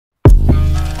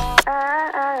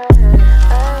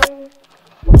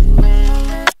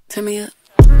Turn me up.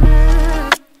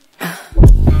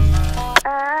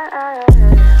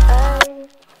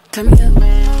 Turn me up.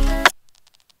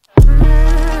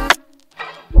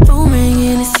 Phone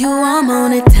ringing, it's you, I'm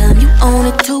on it. Time you own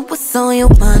it too. What's on your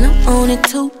mind? I'm on it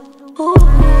too. Ooh.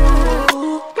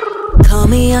 Call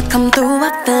me, I come through. I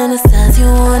fantasize. You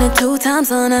want it 2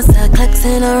 times on our side, clocks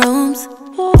in our rooms.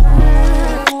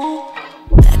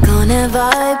 Back on that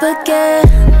vibe again.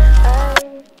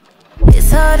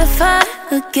 It's hard to fight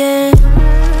again.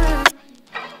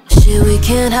 Shit, we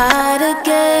can't hide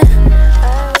again.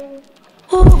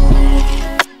 Ooh.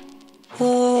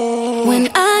 When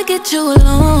I get you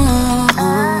alone,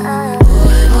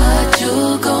 boy, what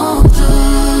you gon' do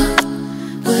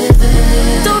with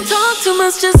it? Don't talk too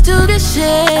much, just do the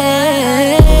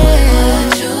shit.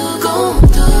 What you gon'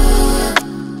 do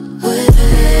with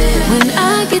it? When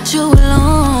I get you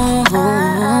alone,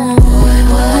 boy,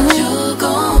 what you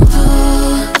gon' do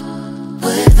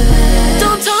with it?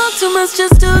 Don't talk too much,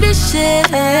 just do the shit.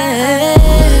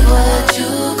 What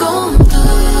you gon' do?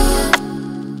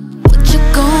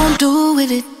 Do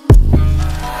with it.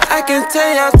 I can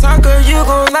tell y'all talker, you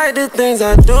gon' like the things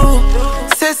I do.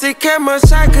 Sexy camera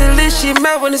chocolate, she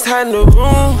melt when it's hot in the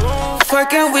room.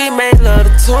 Fuckin', we make love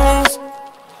to tunes.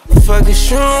 Fuckin'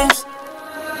 shrooms.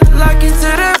 Lock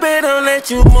into the bed, don't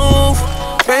let you move.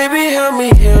 Baby, help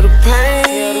me heal the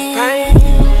pain.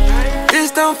 This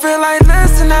don't feel like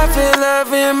lust and I feel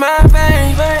love in my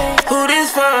vein. Who this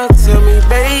for? Tell me,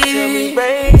 baby.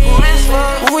 Who this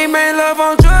for? We made love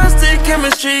on drugs, the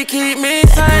chemistry keep me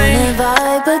sane. Back on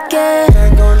that vibe again.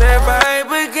 Back on that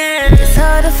vibe again. It's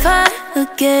hard to fight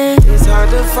again. It's hard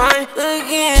to find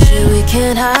again. Shit, we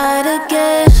can't hide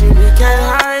again. Shit, we can't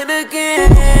hide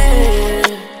again.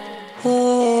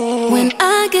 When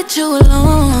I get you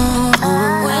alone,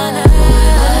 what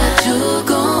you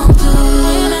gon' do?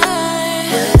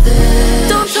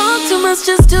 Don't talk too much,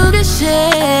 just do the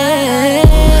shit.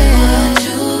 What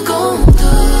you gon'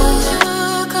 do?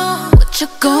 What you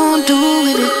gon' do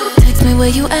with it? Text me where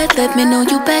you at, let me know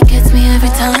you back, gets me every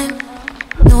time.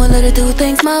 Know I let her do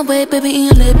things my way, baby, and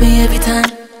you let me every time.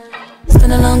 It's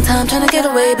been a long time trying to get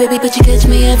away, baby, but you catch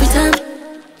me every time.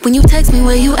 When you text me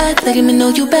where you at, letting me know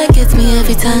you back, gets me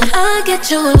every time. I get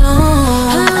you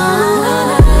alone.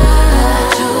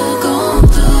 What you gon'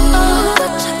 do?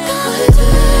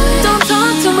 Don't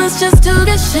talk too much, just do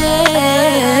the shit.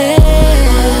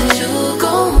 What you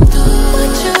gon' do?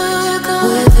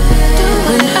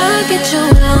 When I get you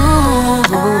alone,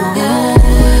 what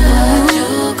you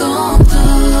gon' do?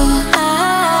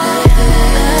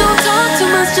 Don't talk too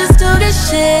much, just do the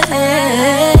shit.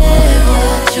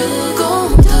 What you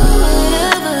gon' do?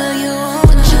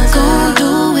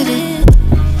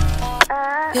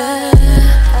 Yeah,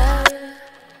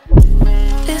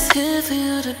 it's here for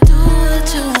you to do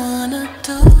what you wanna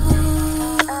do.